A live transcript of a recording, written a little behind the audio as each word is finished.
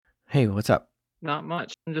Hey, what's up? Not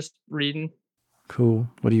much. I'm just reading. Cool.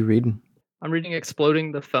 What are you reading? I'm reading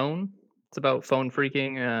Exploding the Phone. It's about phone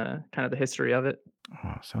phreaking, kind of the history of it.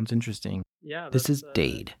 Oh, sounds interesting. Yeah, This is that's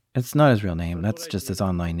Dade. It's not his real name. that's what That's I just his do.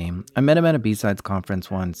 online name. I met him at a B-Sides conference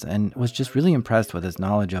once and was just really impressed with his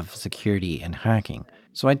knowledge of security and hacking.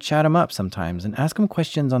 So I chat him up sometimes and ask him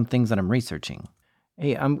questions on things that I'm researching.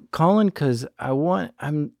 Hey, I'm calling because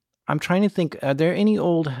I'm trying to think. Are there any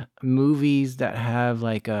old movies that have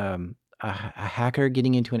like a hacker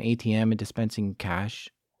getting into an ATM and dispensing cash?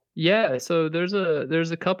 Yeah, so there's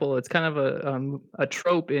a couple. It's kind of a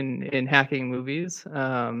trope in hacking movies.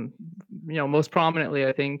 Most prominently,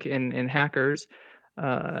 I think in Hackers,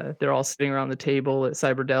 they're all sitting around the table at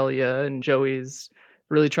Cyberdelia, and Joey's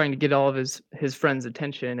really trying to get all of his friends'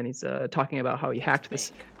 attention, and he's talking about how he hacked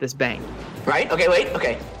this bank. Right? Okay, wait.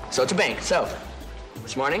 Okay. So it's a bank. So,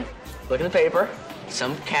 this morning, look in the paper.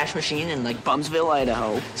 Some cash machine in like Bumsville,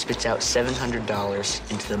 Idaho, spits out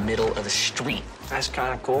 $700 into the middle of the street. That's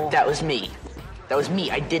kind of cool. That was me. That was me.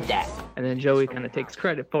 I did that. And then Joey kind of takes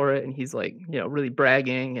credit for it, and he's like, really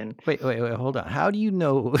bragging. And Wait, hold on. How do you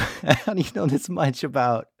know how do you know this much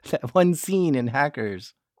about that one scene in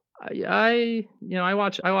Hackers? I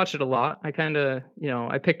watch it a lot. I kind of,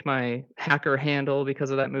 I picked my hacker handle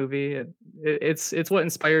because of that movie. It's what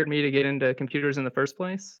inspired me to get into computers in the first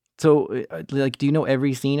place. So, like, do you know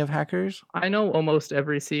every scene of Hackers? I know almost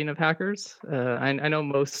every scene of Hackers. I know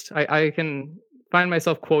most. I can find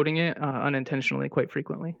myself quoting it unintentionally quite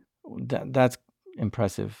frequently. That's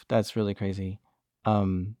impressive. That's really crazy. All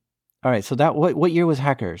right. So what year was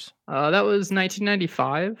Hackers? That was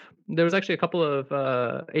 1995. There was actually a couple of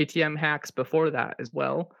ATM hacks before that as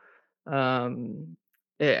well. In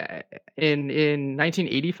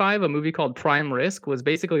 1985, a movie called Prime Risk was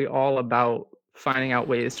basically all about finding out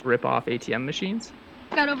ways to rip off ATM machines.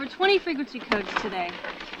 Got over 20 frequency codes today.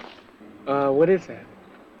 What is that?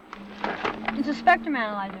 It's a spectrum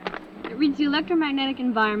analyzer. It reads the electromagnetic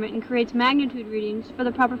environment and creates magnitude readings for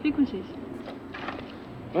the proper frequencies.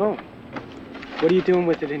 Oh. What are you doing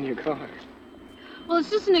with it in your car? Well, it's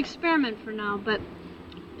just an experiment for now, but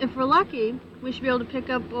if we're lucky, we should be able to pick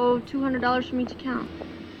up, $200 from each account.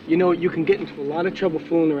 You know, you can get into a lot of trouble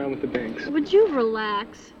fooling around with the banks. Would you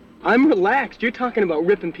relax? I'm relaxed. You're talking about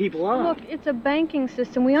ripping people off. Look, it's a banking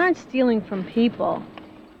system. We aren't stealing from people.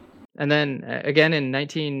 And then again in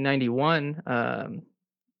 1991,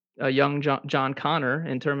 a young John Connor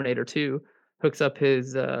in Terminator 2 hooks up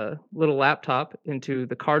his little laptop into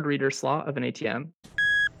the card reader slot of an ATM.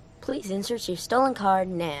 Please insert your stolen card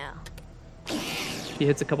now. He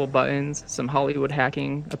hits a couple buttons, some Hollywood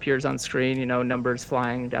hacking appears on screen, numbers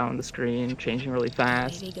flying down the screen, changing really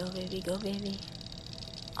fast. Baby, go, baby, go, baby.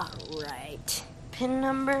 All right. PIN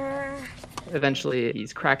number. Eventually,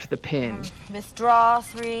 he's cracked the pin. Withdraw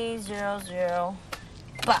 300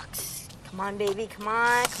 bucks. Come on, baby. Come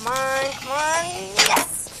on.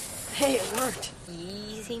 Yes! Hey, it worked.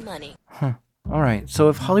 Easy money. Huh. All right. So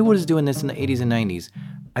if Hollywood is doing this in the 80s and 90s,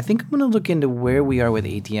 I think I'm going to look into where we are with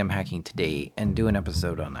ATM hacking today and do an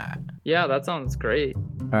episode on that. Yeah, that sounds great.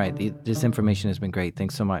 All right. This information has been great.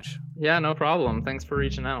 Thanks so much. Yeah, no problem. Thanks for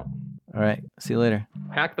reaching out. All right. See you later.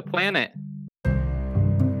 Hack the planet.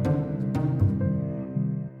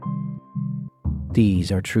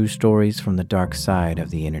 These are true stories from the dark side of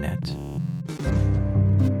the internet.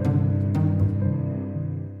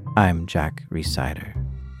 I'm Jack Resider.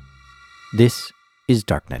 This is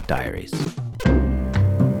Darknet Diaries.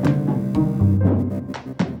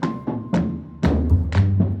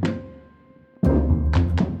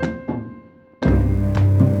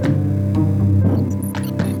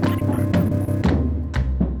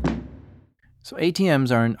 So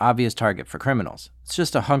ATMs are an obvious target for criminals. It's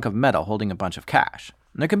just a hunk of metal holding a bunch of cash.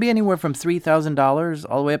 And there can be anywhere from $3,000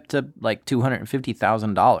 all the way up to like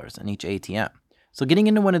 $250,000 in each ATM. So getting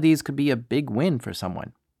into one of these could be a big win for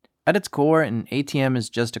someone. At its core, an ATM is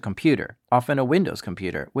just a computer, often a Windows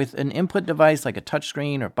computer, with an input device like a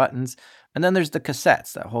touchscreen or buttons, and then there's the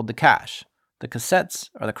cassettes that hold the cash. The cassettes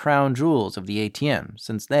are the crown jewels of the ATM,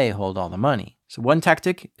 since they hold all the money. So one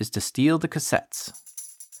tactic is to steal the cassettes.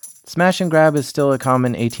 Smash and grab is still a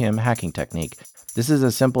common ATM hacking technique. This is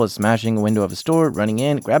as simple as smashing a window of a store, running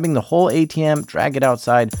in, grabbing the whole ATM, drag it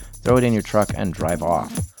outside, throw it in your truck, and drive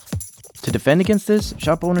off. To defend against this,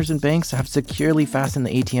 shop owners and banks have securely fastened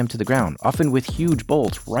the ATM to the ground, often with huge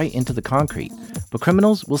bolts right into the concrete. But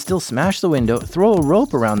criminals will still smash the window, throw a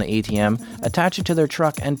rope around the ATM, attach it to their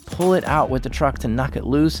truck, and pull it out with the truck to knock it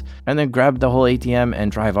loose, and then grab the whole ATM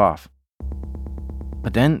and drive off.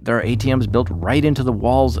 But then there are ATMs built right into the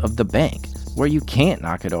walls of the bank, where you can't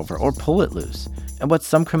knock it over or pull it loose. And what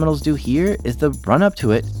some criminals do here is they'll run up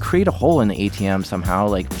to it, create a hole in the ATM somehow,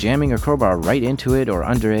 like jamming a crowbar right into it or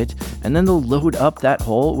under it, and then they'll load up that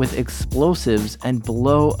hole with explosives and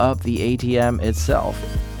blow up the ATM itself.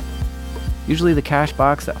 Usually the cash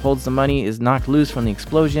box that holds the money is knocked loose from the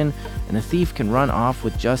explosion, and the thief can run off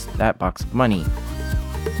with just that box of money.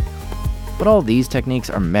 But all these techniques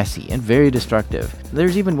are messy and very destructive.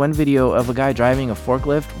 There's even one video of a guy driving a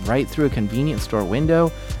forklift right through a convenience store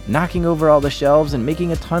window, knocking over all the shelves and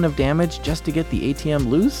making a ton of damage just to get the ATM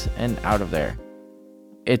loose and out of there.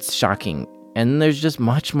 It's shocking, and there's just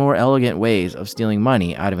much more elegant ways of stealing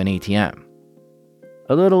money out of an ATM.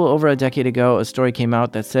 A little over a decade ago, a story came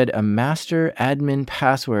out that said a master admin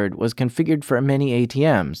password was configured for many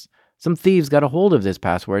ATMs. Some thieves got a hold of this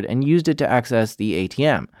password and used it to access the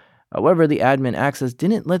ATM. However, the admin access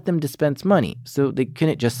didn't let them dispense money, so they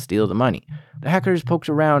couldn't just steal the money. The hackers poked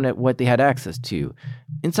around at what they had access to.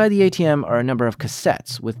 Inside the ATM are a number of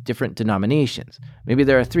cassettes with different denominations. Maybe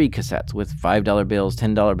there are 3 cassettes with $5 bills,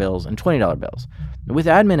 $10 bills, and $20 bills. With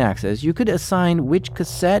admin access, you could assign which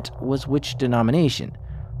cassette was which denomination.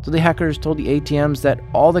 So the hackers told the ATMs that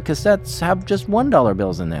all the cassettes have just $1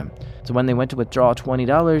 bills in them. So when they went to withdraw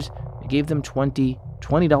 $20, it gave them 20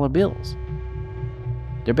 $20 bills.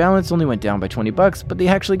 Their balance only went down by $20, but they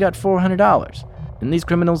actually got $400. And these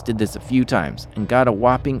criminals did this a few times and got a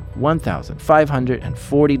whopping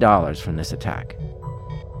 $1,540 from this attack.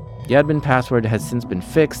 The admin password has since been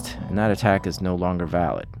fixed, and that attack is no longer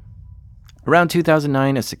valid. Around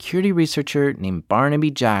 2009, a security researcher named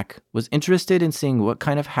Barnaby Jack was interested in seeing what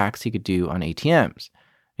kind of hacks he could do on ATMs.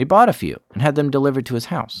 He bought a few and had them delivered to his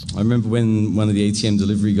house. I remember when one of the ATM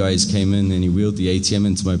delivery guys came in and he wheeled the ATM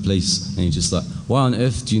into my place, and he just like, "Why on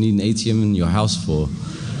earth do you need an ATM in your house for?"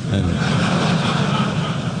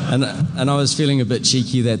 And I was feeling a bit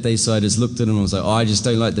cheeky that day, so I just looked at him and was like, "Oh, I just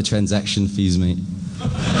don't like the transaction fees, mate."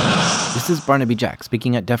 This is Barnaby Jack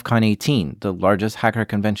speaking at DEF CON 18, the largest hacker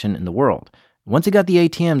convention in the world. Once he got the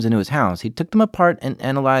ATMs into his house, he took them apart and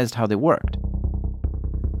analyzed how they worked.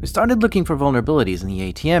 We started looking for vulnerabilities in the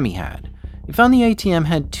ATM he had. We found the ATM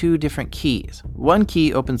had 2 different keys. One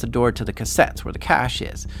key opens the door to the cassettes where the cash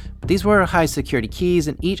is, but these were high security keys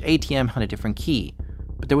and each ATM had a different key.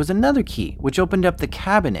 But there was another key which opened up the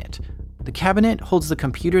cabinet. The cabinet holds the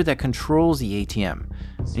computer that controls the ATM,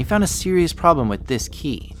 and he found a serious problem with this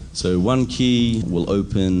key. So one key will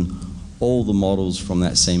open all the models from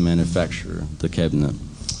that same manufacturer, the cabinet.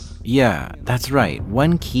 Yeah, that's right.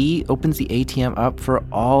 One key opens the ATM up for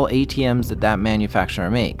all ATMs that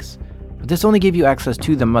manufacturer makes. But this only gave you access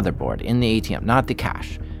to the motherboard in the ATM, not the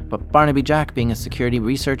cache. But Barnaby Jack, being a security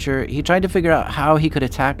researcher, he tried to figure out how he could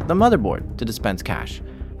attack the motherboard to dispense cash.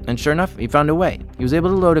 And sure enough, he found a way. He was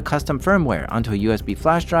able to load a custom firmware onto a USB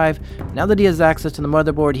flash drive. Now that he has access to the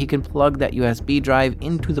motherboard, he can plug that USB drive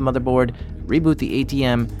into the motherboard, reboot the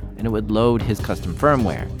ATM, and it would load his custom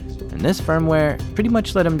firmware. And this firmware pretty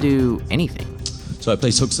much let him do anything. So I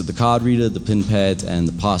place hooks at the card reader, the pin pad, and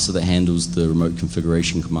the parser that handles the remote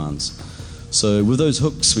configuration commands. So with those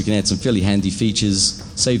hooks, we can add some fairly handy features,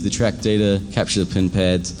 save the track data, capture the pin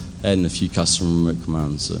pad, add in a few custom remote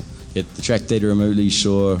commands. So get the track data remotely,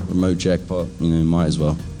 sure, remote jackpot, might as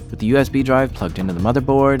well. With the USB drive plugged into the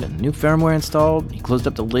motherboard and the new firmware installed, he closed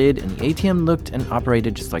up the lid and the ATM looked and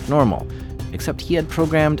operated just like normal. Except he had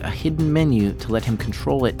programmed a hidden menu to let him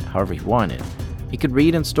control it however he wanted. He could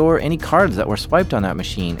read and store any cards that were swiped on that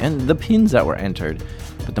machine and the pins that were entered.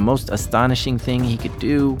 But the most astonishing thing he could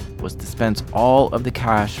do was dispense all of the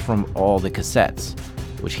cash from all the cassettes,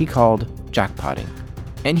 which he called jackpotting.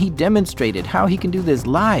 And he demonstrated how he can do this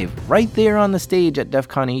live, right there on the stage at DEF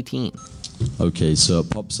CON 18. Okay, so it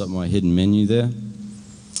pops up my hidden menu there.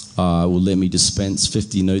 Will let me dispense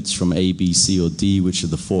 50 notes from A, B, C, or D, which are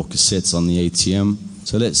the 4 cassettes on the ATM.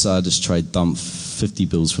 So let's just try dump 50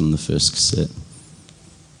 bills from the first cassette.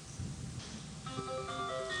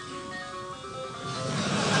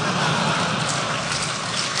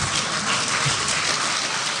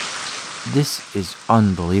 This is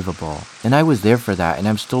unbelievable. And I was there for that, and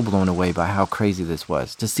I'm still blown away by how crazy this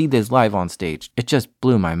was. To see this live on stage, it just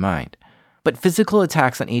blew my mind. But physical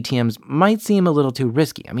attacks on ATMs might seem a little too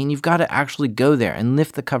risky. I mean, you've got to actually go there and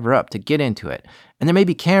lift the cover up to get into it. And there may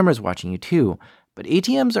be cameras watching you too. But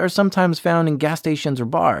ATMs are sometimes found in gas stations or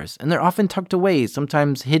bars, and they're often tucked away,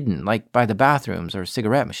 sometimes hidden, like by the bathrooms or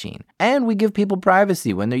cigarette machine. And we give people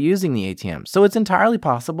privacy when they're using the ATM, so it's entirely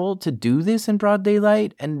possible to do this in broad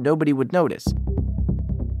daylight and nobody would notice.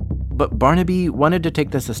 But Barnaby wanted to take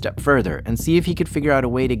this a step further and see if he could figure out a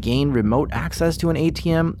way to gain remote access to an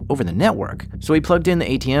ATM over the network. So he plugged in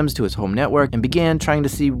the ATMs to his home network and began trying to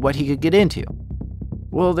see what he could get into.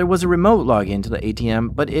 Well, there was a remote login to the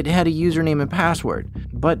ATM, but it had a username and password.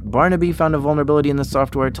 But Barnaby found a vulnerability in the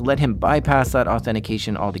software to let him bypass that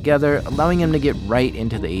authentication altogether, allowing him to get right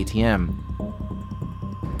into the ATM.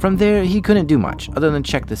 From there, he couldn't do much, other than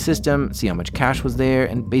check the system, see how much cash was there,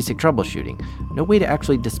 and basic troubleshooting. No way to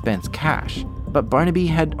actually dispense cash. But Barnaby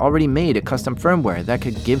had already made a custom firmware that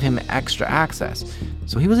could give him extra access.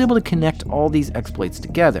 So he was able to connect all these exploits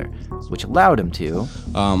together, which allowed him to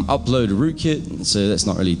upload a rootkit, so that's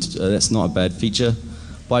not a bad feature.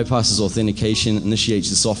 Bypasses authentication, initiates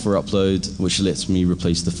the software upload, which lets me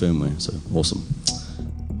replace the firmware. So awesome.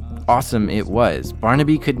 Awesome it was.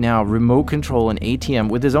 Barnaby could now remote control an ATM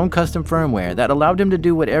with his own custom firmware that allowed him to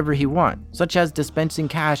do whatever he wanted, such as dispensing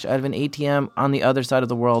cash out of an ATM on the other side of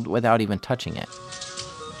the world without even touching it.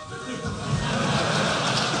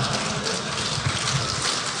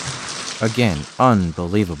 Again,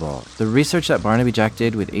 unbelievable. The research that Barnaby Jack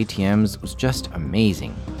did with ATMs was just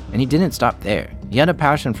amazing. And he didn't stop there. He had a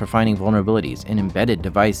passion for finding vulnerabilities in embedded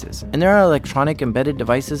devices. And there are electronic embedded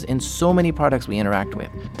devices in so many products we interact with.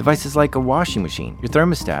 Devices like a washing machine, your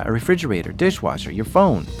thermostat, a refrigerator, dishwasher, your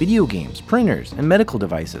phone, video games, printers, and medical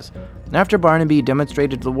devices. And after Barnaby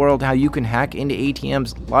demonstrated to the world how you can hack into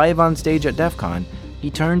ATMs live on stage at DEF CON,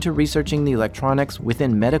 he turned to researching the electronics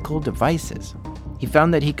within medical devices. He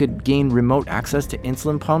found that he could gain remote access to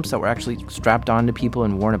insulin pumps that were actually strapped onto people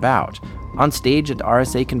and worn about. On stage at the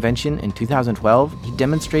RSA convention in 2012, he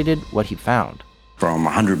demonstrated what he found. From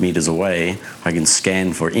 100 meters away, I can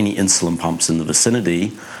scan for any insulin pumps in the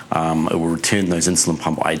vicinity. It will return those insulin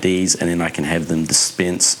pump IDs, and then I can have them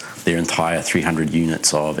dispense their entire 300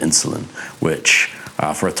 units of insulin, which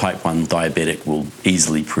for a type 1 diabetic will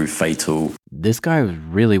easily prove fatal. This guy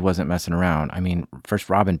really wasn't messing around. I mean, first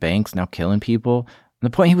robbing banks, now killing people.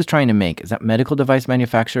 And the point he was trying to make is that medical device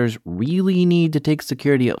manufacturers really need to take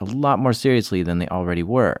security a lot more seriously than they already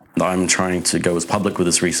were. I'm trying to go as public with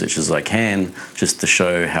this research as I can, just to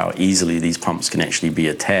show how easily these pumps can actually be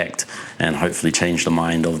attacked and hopefully change the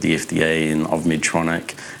mind of the FDA and of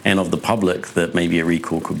Medtronic and of the public that maybe a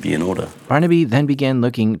recall could be in order. Barnaby then began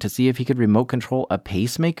looking to see if he could remote control a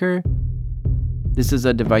pacemaker. This is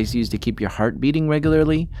a device used to keep your heart beating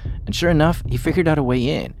regularly, and sure enough, he figured out a way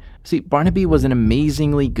in. See, Barnaby was an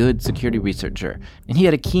amazingly good security researcher, and he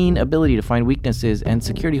had a keen ability to find weaknesses and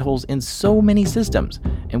security holes in so many systems.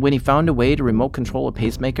 And when he found a way to remote control a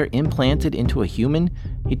pacemaker implanted into a human,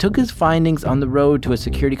 he took his findings on the road to a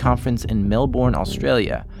security conference in Melbourne,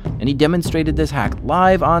 Australia, and he demonstrated this hack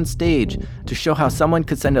live on stage to show how someone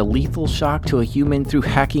could send a lethal shock to a human through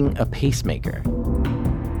hacking a pacemaker.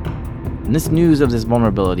 And this news of this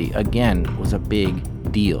vulnerability, again, was a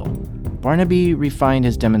big deal. Barnaby refined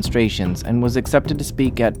his demonstrations and was accepted to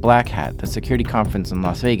speak at Black Hat, the security conference in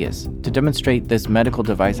Las Vegas, to demonstrate this medical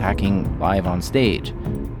device hacking live on stage.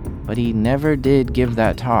 But he never did give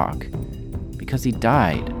that talk, because he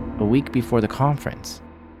died a week before the conference.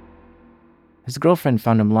 His girlfriend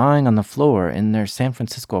found him lying on the floor in their San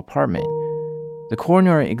Francisco apartment. The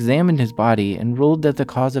coroner examined his body and ruled that the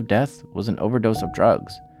cause of death was an overdose of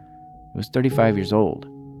drugs. He was 35 years old.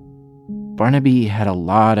 Barnaby had a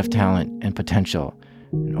lot of talent and potential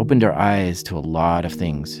and opened our eyes to a lot of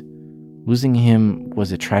things. Losing him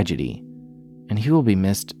was a tragedy, and he will be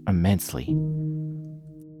missed immensely.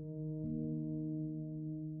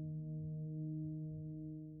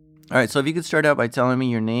 All right, so if you could start out by telling me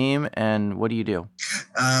your name and what do you do?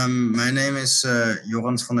 My name is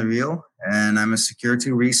Jorans van der Wiel, and I'm a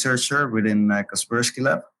security researcher within Kaspersky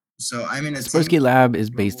Lab. So I'm in a Kaspersky Lab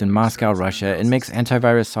is based in Moscow, Russia, and makes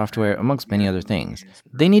antivirus software, amongst many other things.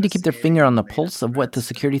 They need to keep their finger on the pulse of what the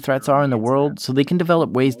security threats are in the world so they can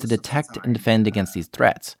develop ways to detect and defend against these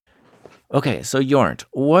threats. Okay, so Jornt,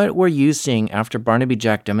 what were you seeing after Barnaby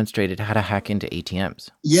Jack demonstrated how to hack into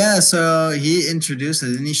ATMs? Yeah, so he introduced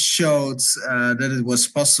it and he showed that it was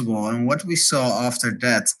possible. And what we saw after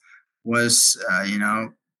that was,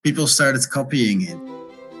 people started copying it.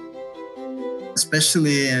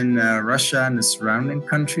 Especially in Russia and the surrounding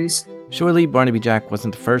countries. Surely Barnaby Jack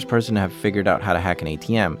wasn't the first person to have figured out how to hack an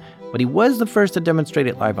ATM, but he was the first to demonstrate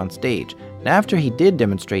it live on stage. And after he did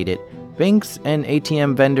demonstrate it, banks and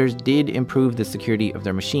ATM vendors did improve the security of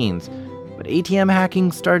their machines. But ATM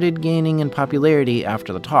hacking started gaining in popularity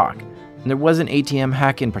after the talk. And there was an ATM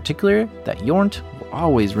hack in particular that Jornt will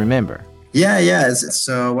always remember. Yeah.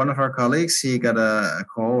 So one of our colleagues, he got a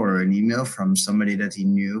call or an email from somebody that he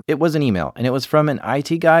knew. It was an email, and it was from an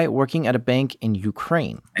IT guy working at a bank in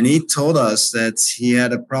Ukraine. And he told us that he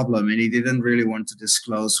had a problem, and he didn't really want to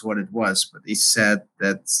disclose what it was. But he said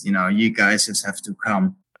that, you guys just have to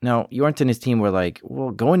come. Now, Jornt and his team were like, well,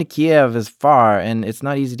 going to Kiev is far and it's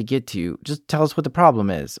not easy to get to. Just tell us what the problem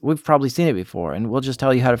is. We've probably seen it before and we'll just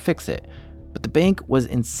tell you how to fix it. But the bank was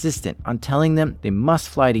insistent on telling them they must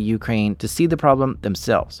fly to Ukraine to see the problem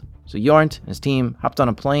themselves. So Jornt and his team hopped on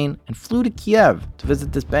a plane and flew to Kiev to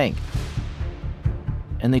visit this bank.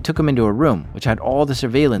 And they took him into a room which had all the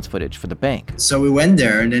surveillance footage for the bank. So we went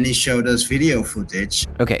there and then he showed us video footage.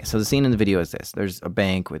 Okay, so the scene in the video is this. There's a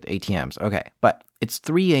bank with ATMs. Okay, but it's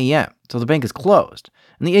 3 a.m., so the bank is closed.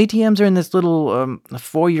 And the ATMs are in this little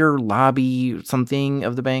foyer lobby something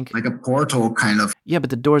of the bank. Like a portal, kind of. Yeah,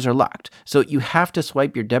 but the doors are locked. So you have to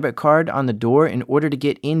swipe your debit card on the door in order to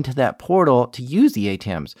get into that portal to use the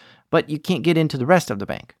ATMs. But you can't get into the rest of the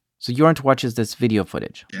bank. So Jornt watches this video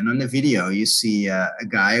footage. And on the video, you see a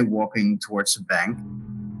guy walking towards the bank.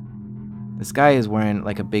 This guy is wearing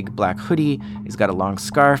like a big black hoodie. He's got a long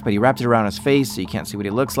scarf, but he wrapped it around his face so you can't see what he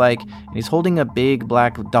looks like. And he's holding a big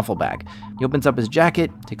black duffel bag. He opens up his jacket,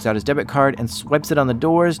 takes out his debit card, and swipes it on the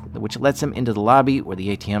doors, which lets him into the lobby where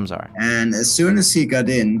the ATMs are. And as soon as he got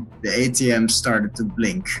in, the ATM started to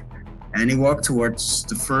blink. And he walked towards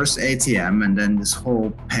the first ATM, and then this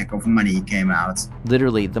whole pack of money came out.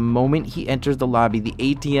 Literally, the moment he enters the lobby, the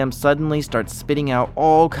ATM suddenly starts spitting out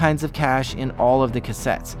all kinds of cash in all of the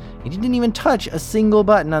cassettes. He didn't even touch a single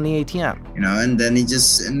button on the ATM. You know, and then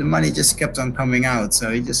the money just kept on coming out.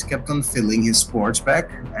 So he just kept on filling his sports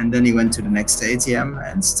bag. And then he went to the next ATM,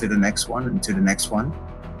 and to the next one, and to the next one.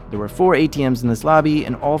 There were 4 ATMs in this lobby,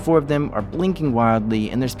 and all 4 of them are blinking wildly,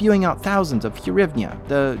 and they're spewing out thousands of hryvnia,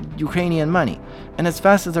 the Ukrainian money. And as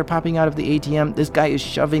fast as they're popping out of the ATM, this guy is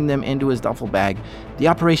shoving them into his duffel bag. The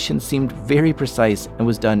operation seemed very precise and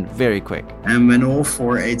was done very quick. And when all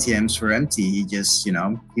 4 ATMs were empty, he just,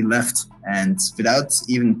 he left. And without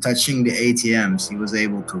even touching the ATMs, he was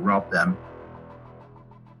able to rob them.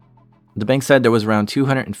 The bank said there was around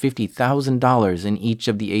 $250,000 in each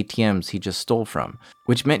of the ATMs he just stole from,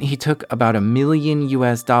 which meant he took about $1 million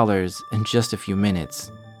in just a few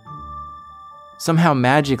minutes. Somehow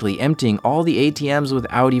magically emptying all the ATMs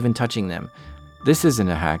without even touching them. This isn't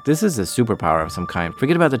a hack, this is a superpower of some kind.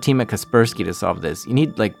 Forget about the team at Kaspersky to solve this. You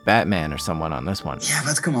need like Batman or someone on this one. Yeah,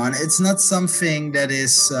 but come on, it's not something that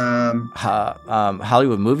is...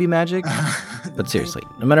 Hollywood movie magic? But seriously,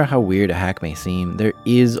 no matter how weird a hack may seem, there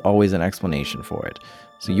is always an explanation for it.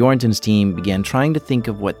 So Jornt and his team began trying to think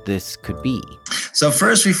of what this could be. So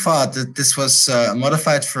first we thought that this was a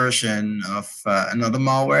modified version of another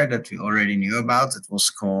malware that we already knew about. It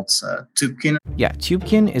was called Tubkin. Yeah,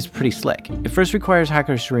 Tubkin is pretty slick. It first requires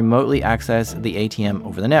hackers to remotely access the ATM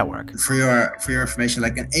over the network. For your information,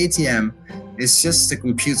 like an ATM is just a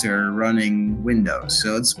computer running Windows.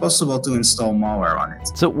 So it's possible to install malware on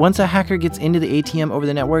it. So once a hacker gets into the ATM over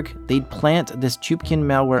the network, they'd plant this Tubkin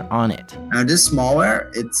malware on it. Now this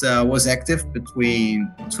malware, it was active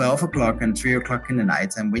between 12 o'clock and 3 o'clock in the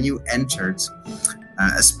night. And when you entered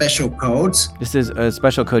a special code. This is a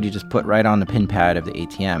special code you just put right on the pin pad of the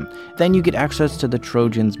ATM. Then you get access to the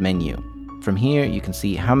Trojans menu. From here, you can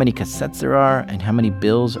see how many cassettes there are and how many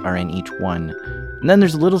bills are in each one. And then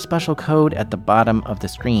there's a little special code at the bottom of the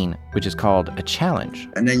screen, which is called a challenge.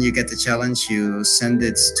 And then you get the challenge, you send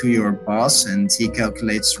it to your boss, and he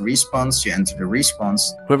calculates the response, you enter the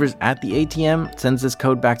response. Whoever's at the ATM sends this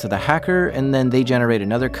code back to the hacker, and then they generate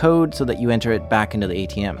another code so that you enter it back into the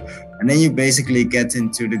ATM. And then you basically get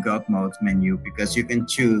into the God mode menu because you can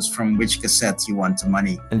choose from which cassette you want the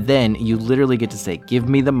money. And then you literally get to say, give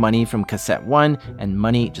me the money from cassette 1, and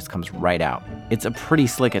money just comes right out. It's a pretty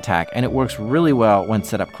slick attack, and it works really well when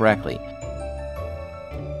set up correctly.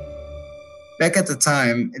 Back at the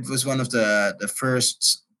time, it was one of the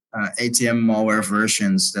first ATM malware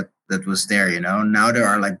versions that was there, you know. Now there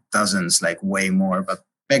are like dozens, like way more, but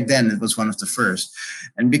back then it was one of the first.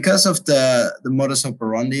 And because of the modus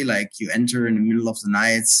operandi, like you enter in the middle of the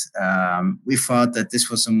night, we thought that this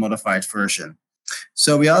was a modified version.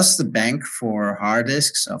 So we asked the bank for hard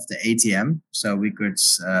disks of the ATM so we could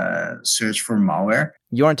search for malware.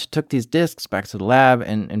 Jornt took these disks back to the lab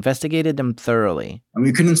and investigated them thoroughly. And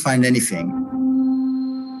we couldn't find anything.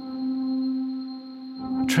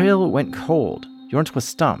 The trail went cold. Jornt was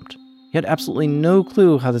stumped. He had absolutely no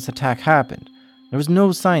clue how this attack happened. There was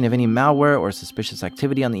no sign of any malware or suspicious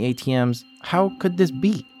activity on the ATMs. How could this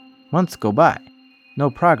be? Months go by.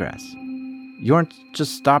 No progress. Jornt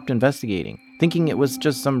just stopped investigating, thinking it was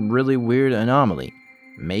just some really weird anomaly.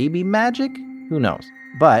 Maybe magic? Who knows?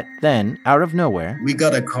 But then, out of nowhere, we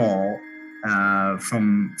got a call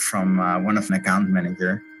from one of an account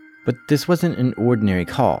manager, But this wasn't an ordinary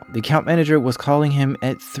call. The account manager was calling him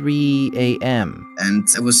at 3 a.m. And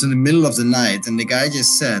it was in the middle of the night, and the guy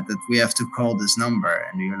just said that we have to call this number.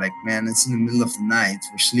 And we were like, man, it's in the middle of the night.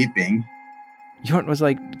 We're sleeping. Jornt was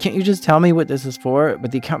like, can't you just tell me what this is for?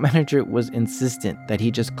 But the account manager was insistent that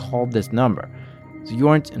he just called this number. So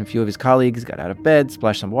Jornt and a few of his colleagues got out of bed,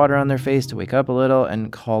 splashed some water on their face to wake up a little,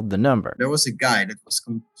 and called the number. There was a guy that was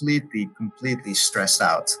completely stressed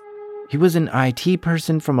out. He was an IT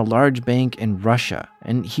person from a large bank in Russia,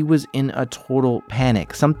 and he was in a total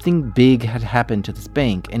panic. Something big had happened to this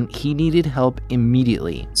bank, and he needed help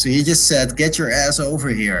immediately. So he just said, get your ass over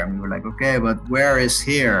here. And we were like, okay, but where is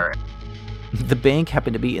here? The bank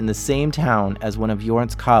happened to be in the same town as one of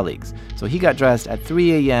Jornt's colleagues, so he got dressed at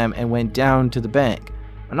 3 a.m. and went down to the bank.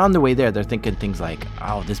 And on the way there, they're thinking things like,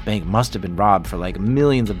 oh, this bank must have been robbed for like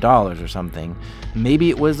millions of dollars or something. Maybe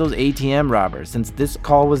it was those ATM robbers, since this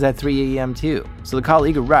call was at 3 a.m. too. So the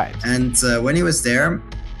colleague arrived. And when he was there,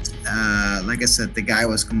 like I said, the guy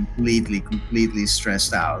was completely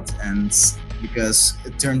stressed out. And because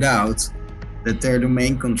it turned out that their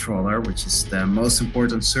domain controller, which is the most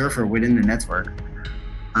important server within the network,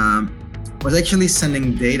 was actually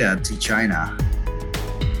sending data to China.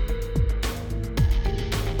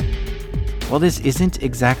 While this isn't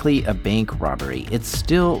exactly a bank robbery, it's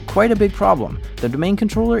still quite a big problem. The domain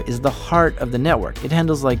controller is the heart of the network. It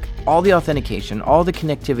handles like all the authentication, all the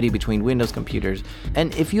connectivity between Windows computers,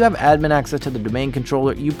 and if you have admin access to the domain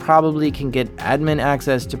controller, you probably can get admin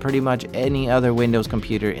access to pretty much any other Windows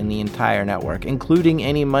computer in the entire network, including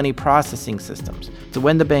any money processing systems. So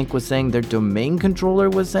when the bank was saying their domain controller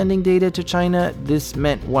was sending data to China, this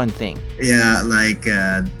meant one thing. Yeah, like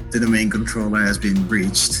the domain controller has been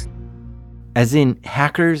breached. As in,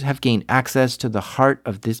 hackers have gained access to the heart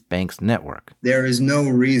of this bank's network. There is no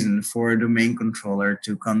reason for a domain controller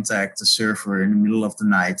to contact a server in the middle of the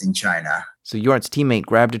night in China. So Jornt's teammate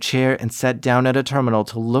grabbed a chair and sat down at a terminal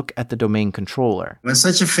to look at the domain controller. When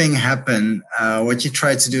such a thing happened, what you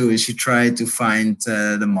try to do is you try to find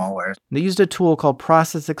the malware. They used a tool called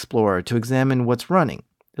Process Explorer to examine what's running.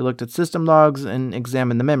 They looked at system logs and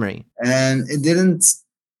examined the memory. And it didn't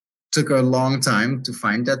took a long time to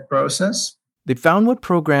find that process. They found what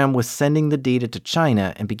program was sending the data to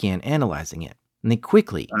China and began analyzing it. And they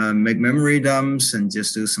quickly make memory dumps and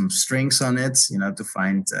just do some strings on it, to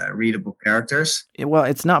find readable characters. Well,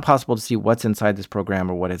 it's not possible to see what's inside this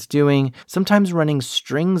program or what it's doing. Sometimes running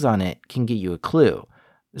strings on it can get you a clue.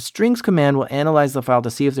 The strings command will analyze the file to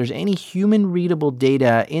see if there's any human-readable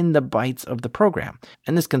data in the bytes of the program.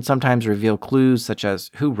 And this can sometimes reveal clues such as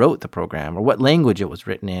who wrote the program or what language it was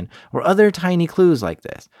written in, or other tiny clues like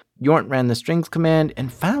this. Jornt ran the strings command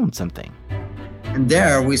and found something. And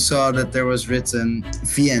there we saw that there was written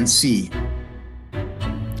VNC.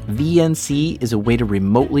 VNC is a way to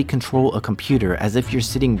remotely control a computer as if you're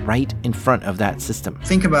sitting right in front of that system.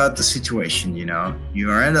 Think about the situation, you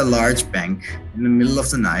are at a large bank in the middle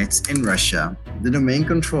of the night in Russia. The domain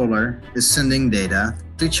controller is sending data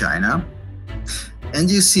to China.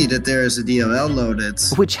 And you see that there is a DLL loaded,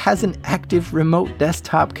 which has an active remote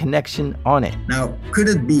desktop connection on it. Now, could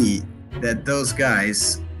it be that those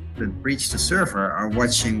guys that breached the server are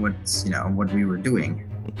watching what we were doing?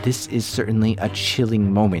 This is certainly a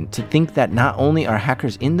chilling moment to think that not only are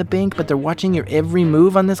hackers in the bank, but they're watching your every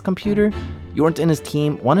move on this computer. Jornt and his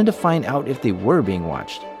team wanted to find out if they were being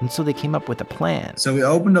watched, and so they came up with a plan. So we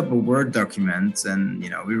opened up a Word document and,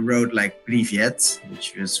 we wrote like Privyet,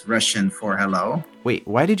 which is Russian for hello. Wait,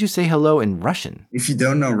 why did you say hello in Russian? If you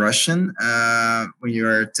don't know Russian, when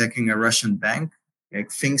you're attacking a Russian bank,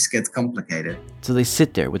 things get complicated. So they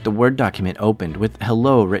sit there with the Word document opened with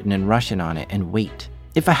hello written in Russian on it and wait.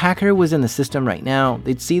 If a hacker was in the system right now,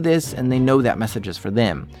 they'd see this and they know that message is for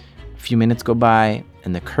them. A few minutes go by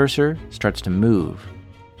and the cursor starts to move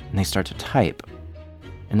and they start to type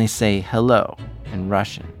and they say hello in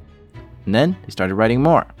Russian. And then they started writing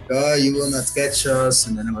more. Oh, you will not catch us.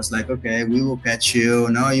 And then it was like, okay, we will catch you.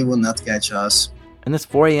 No, you will not catch us. And this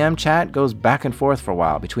 4 a.m. chat goes back and forth for a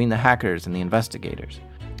while between the hackers and the investigators.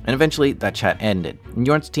 And eventually, that chat ended. And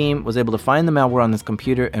Jornt's team was able to find the malware on this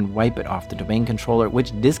computer and wipe it off the domain controller,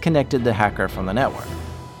 which disconnected the hacker from the network.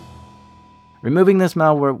 Removing this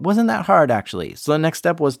malware wasn't that hard, actually. So the next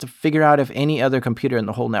step was to figure out if any other computer in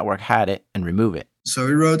the whole network had it and remove it. So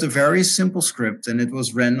we wrote a very simple script, and it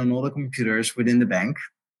was ran on all the computers within the bank.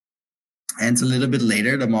 And a little bit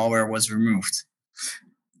later, the malware was removed.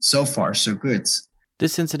 So far, so good.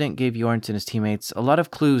 This incident gave Jornt and his teammates a lot of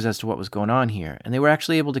clues as to what was going on here, and they were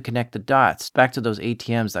actually able to connect the dots back to those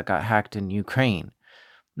ATMs that got hacked in Ukraine.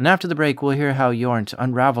 And after the break, we'll hear how Jornt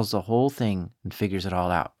unravels the whole thing and figures it all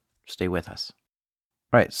out. Stay with us.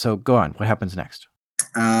 Right, so go on. What happens next?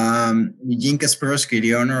 Eugene Kaspersky,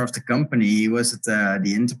 the owner of the company, he was at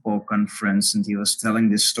the Interpol conference and he was telling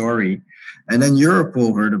this story. And then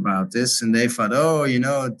Europol heard about this and they thought, oh,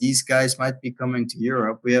 these guys might be coming to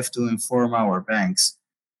Europe. We have to inform our banks.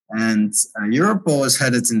 And Europol is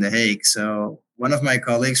headed in The Hague. So one of my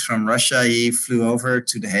colleagues from Russia, he flew over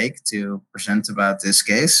to The Hague to present about this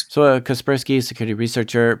case. So Kaspersky, a security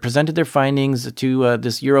researcher, presented their findings to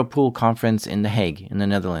this Europol conference in The Hague in the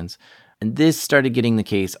Netherlands. And this started getting the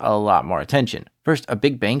case a lot more attention. First, a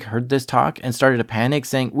big bank heard this talk and started a panic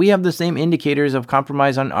saying, we have the same indicators of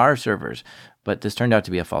compromise on our servers. But this turned out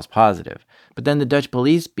to be a false positive. But then the Dutch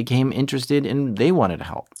police became interested and they wanted to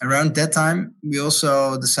help. Around that time, we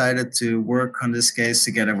also decided to work on this case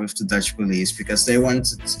together with the Dutch police because they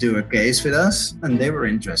wanted to do a case with us and they were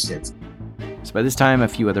interested. So by this time, a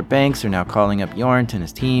few other banks are now calling up Jornt and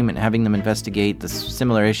his team and having them investigate the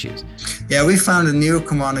similar issues. Yeah, we found a new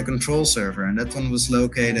command and control server, and that one was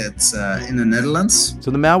located in the Netherlands.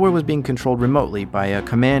 So the malware was being controlled remotely by a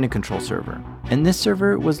command and control server. And this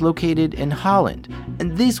server was located in Holland.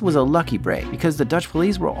 And this was a lucky break because the Dutch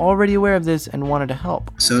police were already aware of this and wanted to help.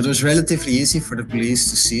 So it was relatively easy for the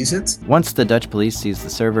police to seize it. Once the Dutch police seized the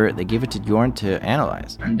server, they gave it to Jornt to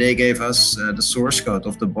analyze. And they gave us the source code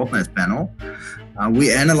of the botnet panel.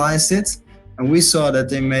 We analyzed it and we saw that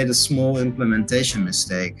they made a small implementation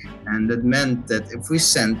mistake. And that meant that if we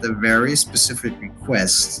sent a very specific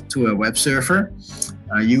request to a web server,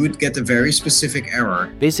 you would get a very specific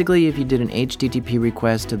error. Basically, if you did an HTTP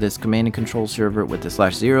request to this command and control server with the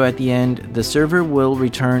 /0 at the end, the server will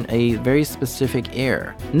return a very specific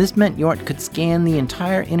error. And this meant Jornt could scan the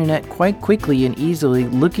entire internet quite quickly and easily,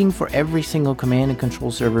 looking for every single command and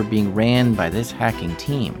control server being ran by this hacking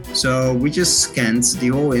team. So we just scanned the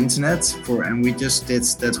whole internet and we just did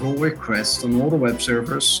that whole request on all the web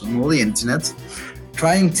servers, on all the internet,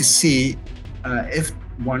 trying to see if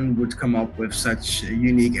one would come up with such a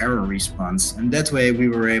unique error response. And that way we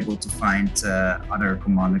were able to find other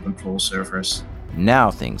command and control servers.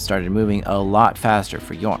 Now things started moving a lot faster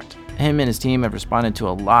for Jornt. Him and his team have responded to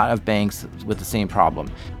a lot of banks with the same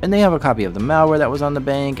problem. And they have a copy of the malware that was on the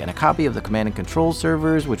bank and a copy of the command and control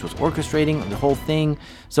servers, which was orchestrating the whole thing.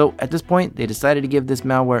 So at this point, they decided to give this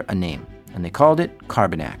malware a name. And they called it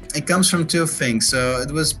Carbanak. It comes from two things. So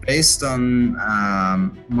it was based on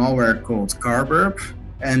malware called Carburp.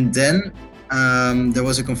 And then there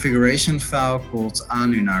was a configuration file called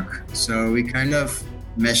Anunak. So we kind of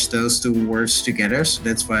meshed those two words together. So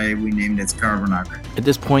that's why we named it Carbanak. At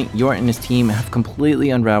this point, Jornt and his team have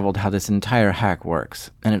completely unraveled how this entire hack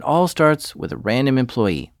works. And it all starts with a random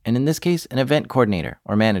employee. And in this case, an event coordinator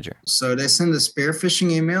or manager. So they send a spear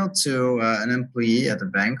phishing email to an employee at a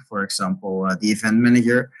bank, for example, the event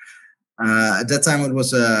manager. At that time, it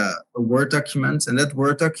was a Word document, and that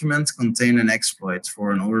Word document contained an exploit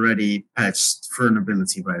for an already patched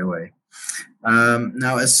vulnerability, by the way.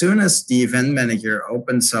 Now, as soon as the event manager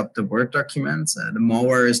opens up the Word document, the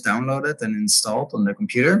malware is downloaded and installed on the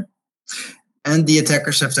computer, and the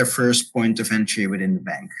attackers have their first point of entry within the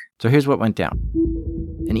bank. So here's what went down.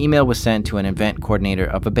 An email was sent to an event coordinator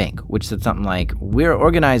of a bank, which said something like, "We're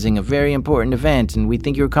organizing a very important event and we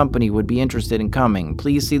think your company would be interested in coming.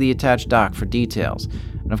 Please see the attached doc for details."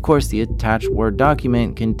 And of course, the attached Word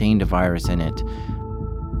document contained a virus in it.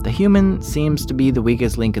 The human seems to be the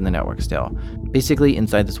weakest link in the network still. Basically,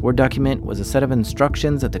 inside this Word document was a set of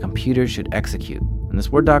instructions that the computer should execute. And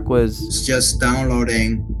this Word doc was... It's just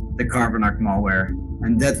downloading the Carbanak malware.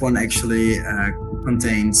 And that one actually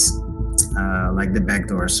contains like the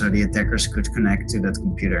backdoor, so the attackers could connect to that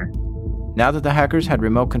computer. Now that the hackers had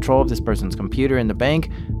remote control of this person's computer in the bank,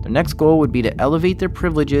 their next goal would be to elevate their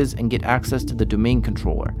privileges and get access to the domain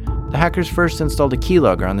controller. The hackers first installed a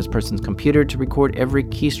keylogger on this person's computer to record every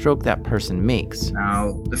keystroke that person makes.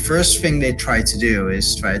 Now, the first thing they try to do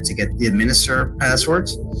is try to get the administrator password.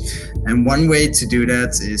 And one way to do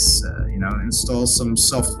that is, install some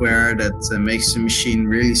software that makes the machine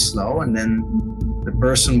really slow, and then the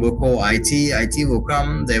person will call IT. IT will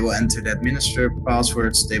come, they will enter the administrator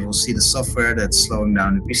passwords, they will see the software that's slowing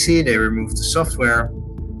down the PC, they remove the software,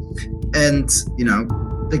 and,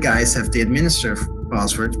 the guys have the administrator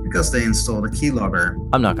password because they installed a keylogger.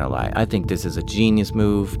 I'm not gonna lie, I think this is a genius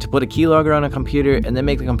move to put a keylogger on a computer and then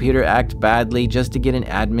make the computer act badly just to get an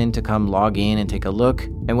admin to come log in and take a look.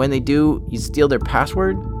 And when they do, you steal their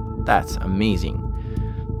password? That's amazing.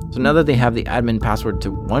 So now that they have the admin password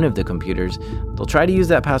to one of the computers, they'll try to use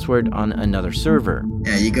that password on another server.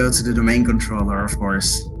 Yeah, you go to the domain controller, of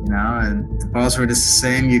course, and the password is the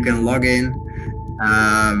same. You can log in,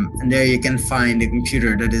 and there you can find a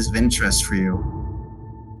computer that is of interest for you.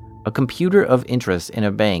 A computer of interest in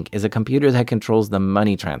a bank is a computer that controls the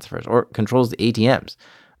money transfers or controls the ATMs.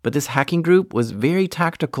 But this hacking group was very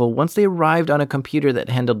tactical once they arrived on a computer that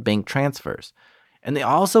handled bank transfers. And they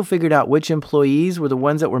also figured out which employees were the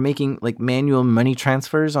ones that were making manual money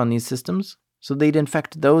transfers on these systems. So they'd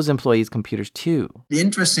infect those employees' computers too. The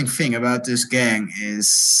interesting thing about this gang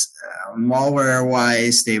is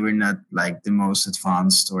malware-wise, they were not the most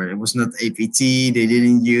advanced, or it was not APT. They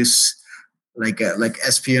didn't use like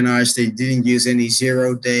espionage. They didn't use any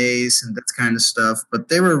 0 days and that kind of stuff. But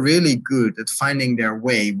they were really good at finding their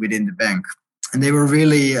way within the bank, and they were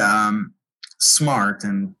really smart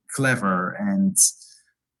and clever, and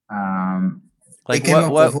they came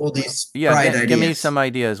up with all these bright ideas. Give me some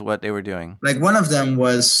ideas what they were doing. One of them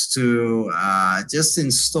was to just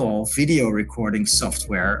install video recording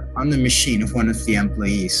software on the machine of one of the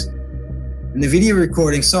employees. And the video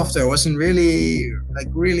recording software wasn't really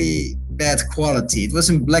bad quality. It was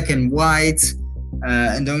in black and white,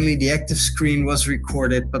 and only the active screen was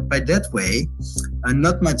recorded. But by that way,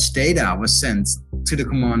 not much data was sent to the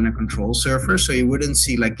command and control server, so you wouldn't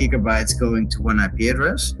see gigabytes going to one IP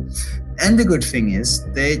address. And the good thing is,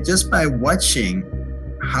 they just by watching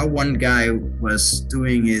how one guy was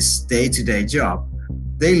doing his day-to-day job,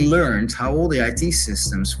 they learned how all the IT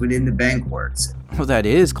systems within the bank worked. Well, that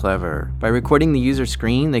is clever. By recording the user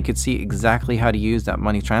screen, they could see exactly how to use that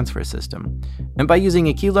money transfer system. And by using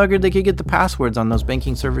a keylogger, they could get the passwords on those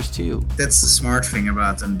banking servers too. That's the smart thing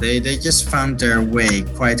about them. They just found their way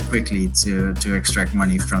quite quickly to extract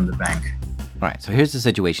money from the bank. All right, so here's the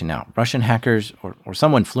situation now. Russian hackers, or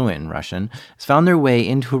someone fluent in Russian, has found their way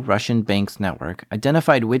into a Russian bank's network,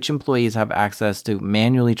 identified which employees have access to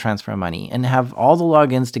manually transfer money, and have all the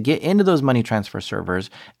logins to get into those money transfer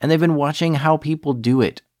servers, and they've been watching how people do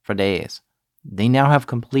it for days. They now have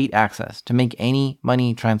complete access to make any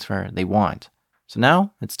money transfer they want. So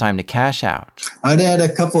now it's time to cash out. They had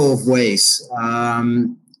a couple of ways.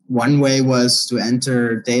 One way was to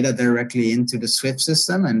enter data directly into the SWIFT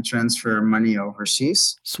system and transfer money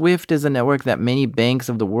overseas. SWIFT is a network that many banks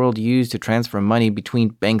of the world use to transfer money between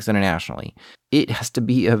banks internationally. It has to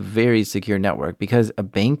be a very secure network because a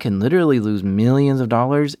bank can literally lose millions of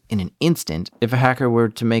dollars in an instant if a hacker were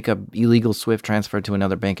to make an illegal SWIFT transfer to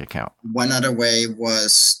another bank account. One other way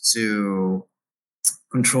was to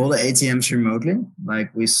control the ATMs remotely,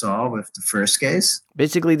 like we saw with the first case.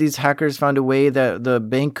 Basically, these hackers found a way that the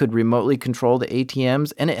bank could remotely control the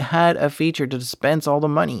ATMs, and it had a feature to dispense all the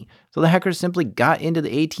money. So the hackers simply got into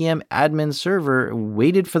the ATM admin server,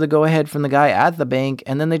 waited for the go-ahead from the guy at the bank,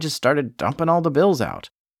 and then they just started dumping all the bills out.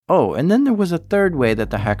 Oh, and then there was a third way that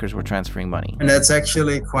the hackers were transferring money. And that's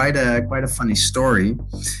actually quite a funny story.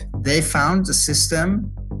 They found a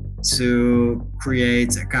system to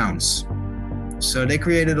create accounts. So they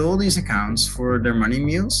created all these accounts for their money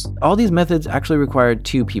mules. All these methods actually required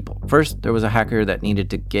two people. First, there was a hacker that needed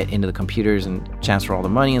to get into the computers and transfer all the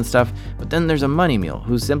money and stuff. But then there's a money mule,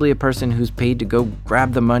 who's simply a person who's paid to go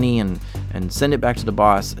grab the money and send it back to the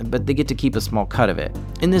boss, but they get to keep a small cut of it.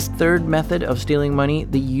 In this third method of stealing money,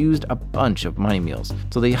 they used a bunch of money mules.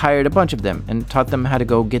 So they hired a bunch of them and taught them how to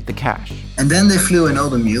go get the cash. And then they flew in all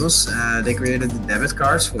the mules. They created the debit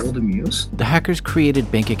cards for all the mules. The hackers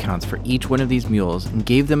created bank accounts for each one of these mules and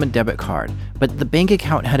gave them a debit card, but the bank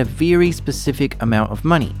account had a very specific amount of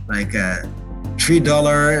money. Like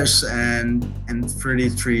 $3 and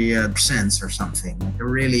 33 cents or something. Like a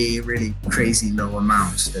really, really crazy low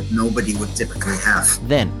amount that nobody would typically have.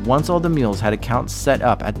 Then, once all the mules had accounts set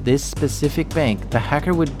up at this specific bank, the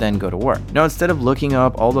hacker would then go to work. Now, instead of looking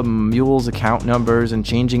up all the mules' account numbers and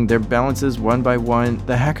changing their balances one by one,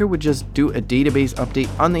 the hacker would just do a database update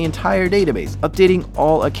on the entire database, updating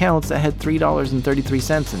all accounts that had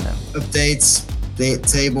 $3.33 in them. Updates, date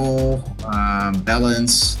table,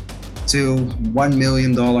 balance to $1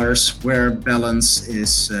 million, where balance is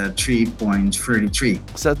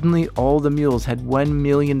 3.33. Suddenly, all the mules had $1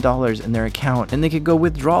 million in their account, and they could go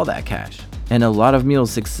withdraw that cash. And a lot of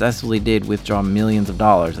mules successfully did withdraw millions of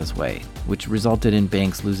dollars this way, which resulted in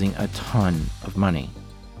banks losing a ton of money.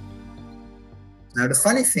 Now, the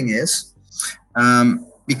funny thing is,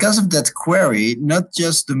 because of that query, not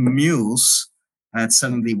just the mules had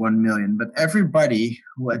suddenly 1 million, but everybody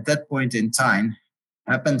who at that point in time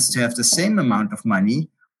happens to have the same amount of money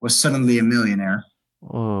was suddenly a millionaire.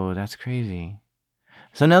 Oh, that's crazy.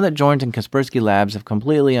 So now that Jornt and Kaspersky Labs have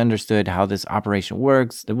completely understood how this operation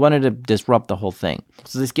works, they wanted to disrupt the whole thing.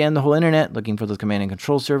 So they scanned the whole internet looking for those command and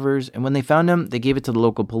control servers, and when they found them, they gave it to the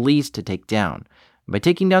local police to take down. By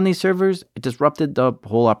taking down these servers, it disrupted the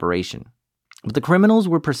whole operation. But the criminals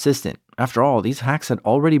were persistent. After all, these hacks had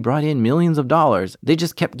already brought in millions of dollars. They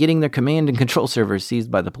just kept getting their command and control servers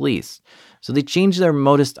seized by the police. So they changed their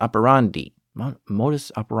modus operandi.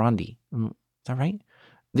 Modus operandi. Is that right?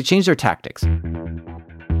 They changed their tactics.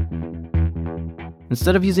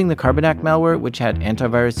 Instead of using the Carbanak malware, which had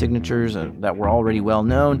antivirus signatures that were already well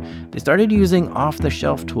known, they started using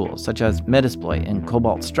off-the-shelf tools such as Metasploit and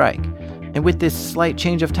Cobalt Strike. And with this slight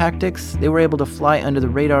change of tactics, they were able to fly under the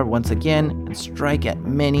radar once again and strike at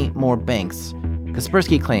many more banks.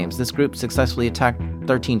 Kaspersky claims this group successfully attacked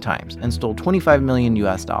 13 times and stole $25 million.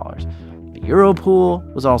 But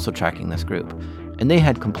Europol was also tracking this group, and they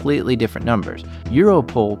had completely different numbers.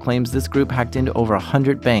 Europol claims this group hacked into over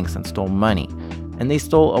 100 banks and stole money, and they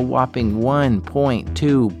stole a whopping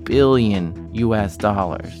 $1.2 billion.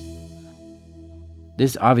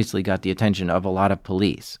 This obviously got the attention of a lot of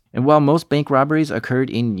police. And while most bank robberies occurred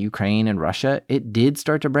in Ukraine and Russia, it did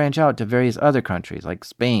start to branch out to various other countries like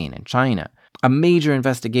Spain and China. A major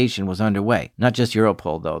investigation was underway. Not just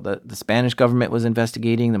Europol, though. The Spanish government was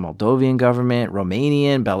investigating, the Moldovan government,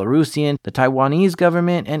 Romanian, Belarusian, the Taiwanese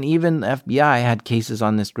government, and even the FBI had cases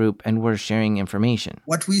on this group and were sharing information.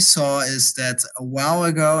 What we saw is that a while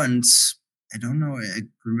ago, and I don't know, I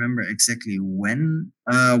remember exactly when,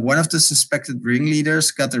 one of the suspected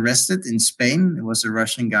ringleaders got arrested in Spain. It was a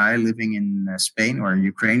Russian guy living in Spain, or a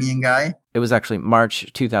Ukrainian guy. It was actually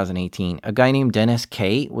March 2018. A guy named Dennis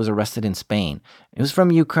K. was arrested in Spain. He was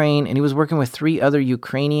from Ukraine, and he was working with 3 other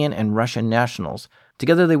Ukrainian and Russian nationals.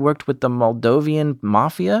 Together, they worked with the Moldovan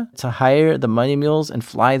mafia to hire the money mules and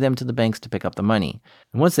fly them to the banks to pick up the money.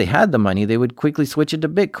 And once they had the money, they would quickly switch it to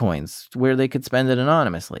Bitcoins, where they could spend it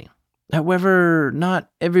anonymously. However, not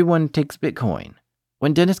everyone takes Bitcoin.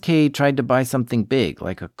 When Dennis K. tried to buy something big,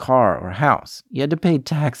 like a car or house, he had to pay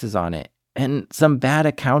taxes on it, and some bad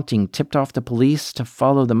accounting tipped off the police to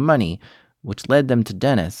follow the money, which led them to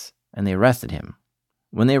Dennis, and they arrested him.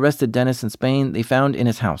 When they arrested Dennis in Spain, they found in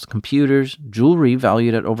his house computers, jewelry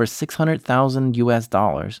valued at over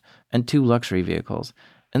 $600,000, and 2 luxury vehicles.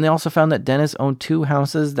 And they also found that Dennis owned 2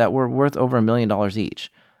 houses that were worth over $1 million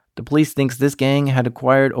each. The police thinks this gang had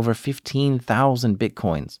acquired over 15,000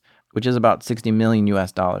 Bitcoins, which is about $60 million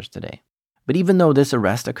today. But even though this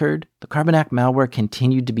arrest occurred, the Carbanak malware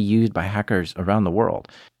continued to be used by hackers around the world,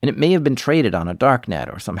 and it may have been traded on a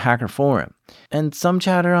darknet or some hacker forum. And some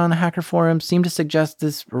chatter on hacker forums seemed to suggest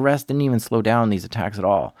this arrest didn't even slow down these attacks at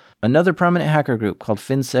all. Another prominent hacker group called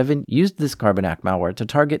Fin7 used this Carbanak malware to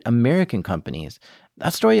target American companies.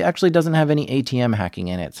 That story actually doesn't have any ATM hacking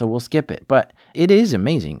in it, so we'll skip it, but it is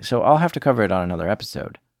amazing, so I'll have to cover it on another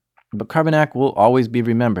episode. But Carbanak will always be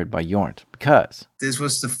remembered by Jornt because this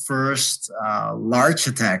was the first large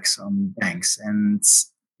attacks on banks and,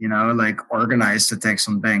 like organized attacks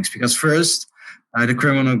on banks. Because first, the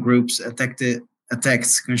criminal groups attacked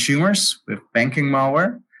consumers with banking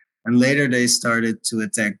malware. And later they started to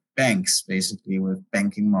attack banks, basically with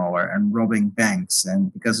banking malware and robbing banks.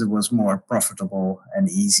 And because it was more profitable and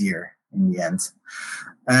easier in the end.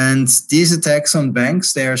 And these attacks on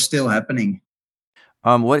banks, they are still happening.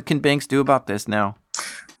 What can banks do about this now?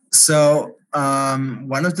 So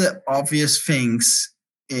one of the obvious things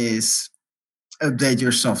is update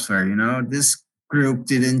your software. This group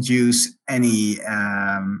didn't use any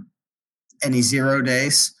 0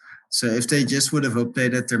 days. So if they just would have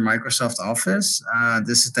updated their Microsoft Office,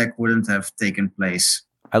 this attack wouldn't have taken place.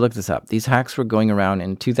 I looked this up. These hacks were going around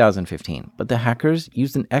in 2015, but the hackers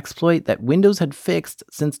used an exploit that Windows had fixed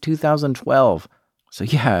since 2012. So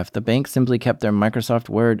yeah, if the bank simply kept their Microsoft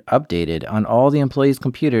Word updated on all the employees'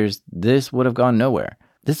 computers, this would have gone nowhere.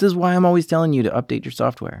 This is why I'm always telling you to update your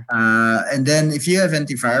software. And then if you have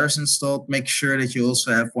antivirus installed, make sure that you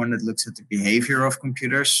also have one that looks at the behavior of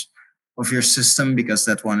computers, of your system, because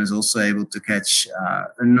that one is also able to catch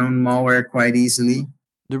unknown malware quite easily.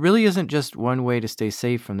 There really isn't just one way to stay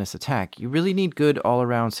safe from this attack. You really need good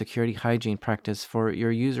all-around security hygiene practice for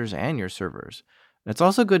your users and your servers. It's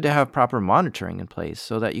also good to have proper monitoring in place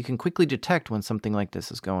so that you can quickly detect when something like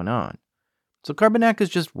this is going on. So Carbanak is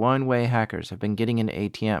just one way hackers have been getting into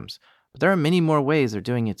ATMs, but there are many more ways they're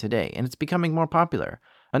doing it today, and it's becoming more popular.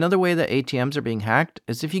 Another way that ATMs are being hacked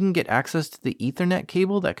is if you can get access to the Ethernet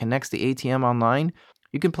cable that connects the ATM online,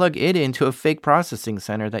 you can plug it into a fake processing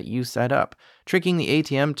center that you set up, tricking the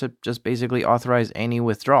ATM to just basically authorize any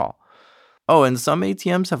withdrawal. Oh, and some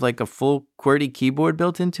ATMs have like a full QWERTY keyboard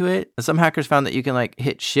built into it. Some hackers found that you can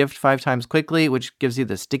hit Shift 5 times quickly, which gives you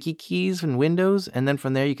the sticky keys in Windows, and then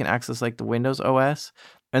from there you can access the Windows OS.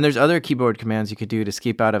 And there's other keyboard commands you could do to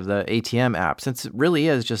escape out of the ATM app, since it really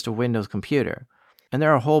is just a Windows computer. And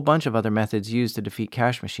there are a whole bunch of other methods used to defeat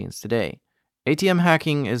cash machines today. ATM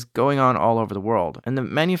hacking is going on all over the world, and the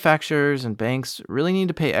manufacturers and banks really need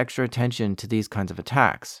to pay extra attention to these kinds of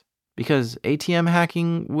attacks, because ATM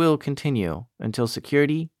hacking will continue until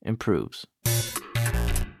security improves.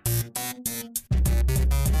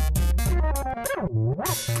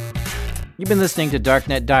 You've been listening to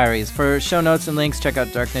Darknet Diaries. For show notes and links, check out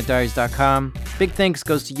darknetdiaries.com. Big thanks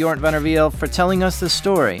goes to Jornt van der Wiel for telling us this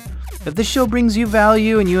story. If this show brings you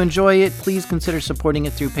value and you enjoy it, please consider supporting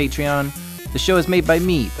it through Patreon. The show is made by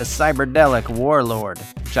me, the cyberdelic warlord,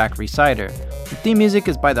 Jack Resider. The theme music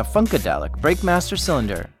is by the Funkadelic Breakmaster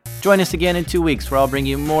Cylinder. Join us again in 2 weeks where I'll bring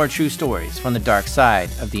you more true stories from the dark side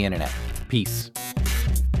of the internet. Peace.